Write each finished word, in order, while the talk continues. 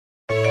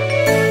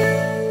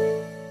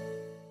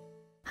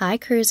Hi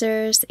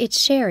cruisers,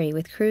 it's Sherry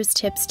with Cruise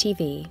Tips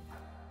TV.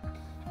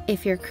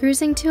 If you're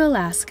cruising to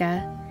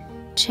Alaska,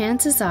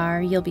 chances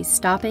are you'll be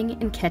stopping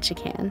in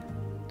Ketchikan.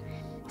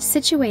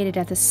 Situated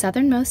at the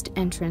southernmost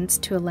entrance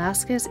to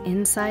Alaska's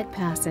Inside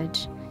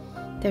Passage,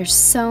 there's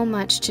so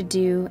much to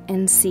do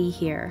and see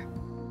here.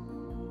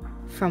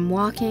 From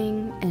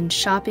walking and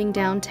shopping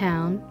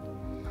downtown,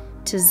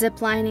 to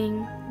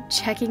ziplining,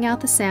 checking out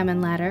the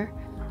salmon ladder,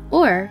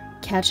 or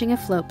catching a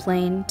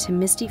floatplane to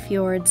Misty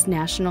Fjords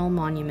National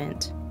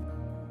Monument.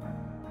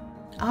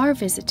 Our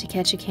visit to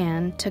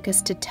Ketchikan took us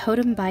to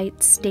Totem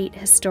Bight State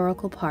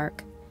Historical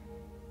Park,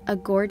 a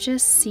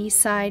gorgeous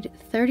seaside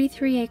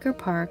 33-acre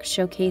park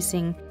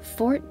showcasing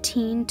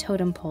 14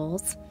 totem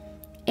poles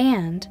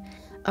and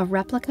a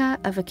replica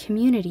of a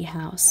community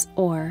house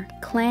or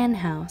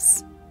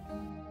clanhouse.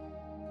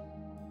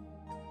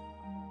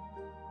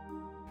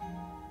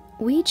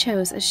 We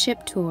chose a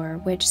ship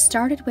tour which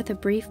started with a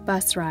brief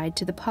bus ride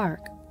to the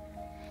park.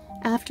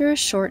 After a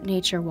short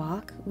nature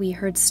walk, we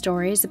heard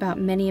stories about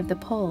many of the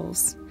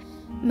poles,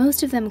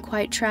 most of them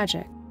quite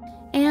tragic,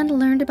 and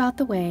learned about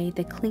the way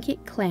the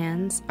Klingit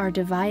clans are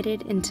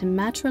divided into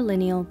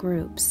matrilineal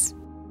groups.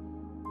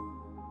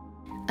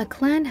 A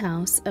clan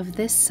house of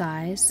this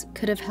size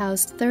could have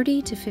housed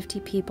 30 to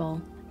 50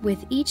 people,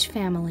 with each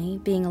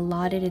family being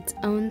allotted its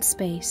own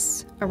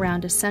space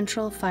around a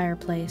central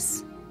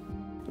fireplace.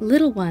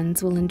 Little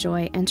ones will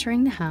enjoy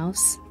entering the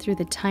house through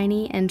the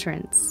tiny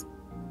entrance.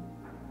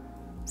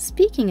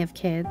 Speaking of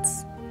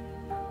kids,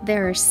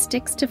 there are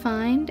sticks to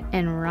find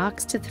and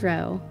rocks to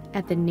throw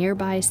at the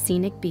nearby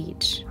scenic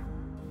beach.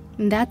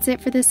 And that's it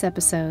for this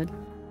episode.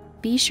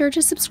 Be sure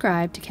to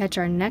subscribe to catch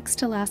our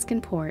next Alaskan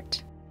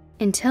port.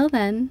 Until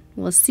then,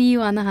 we'll see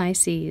you on the high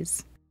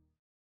seas.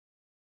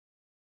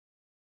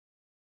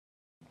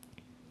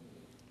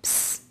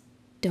 Psst,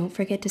 don't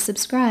forget to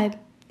subscribe.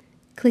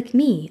 Click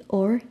me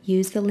or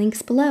use the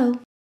links below.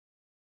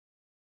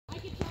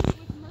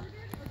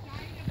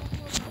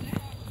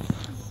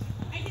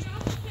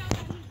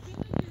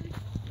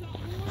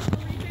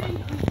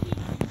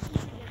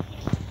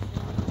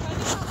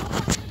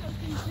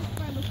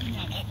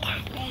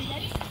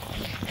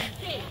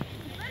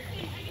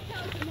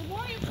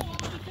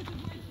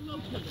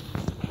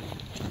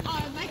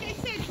 Like I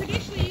said,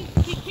 traditionally,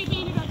 we keep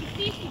reading about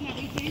deceased and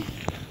everything,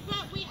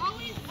 but we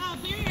always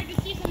bury our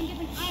deceased on a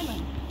different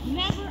island,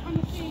 never on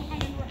the same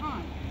island we're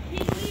on. We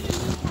believe in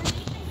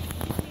reincarnation,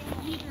 but we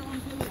don't need our own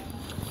village.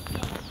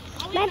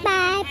 So, bye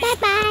bye, bye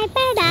bye,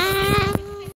 bye bye.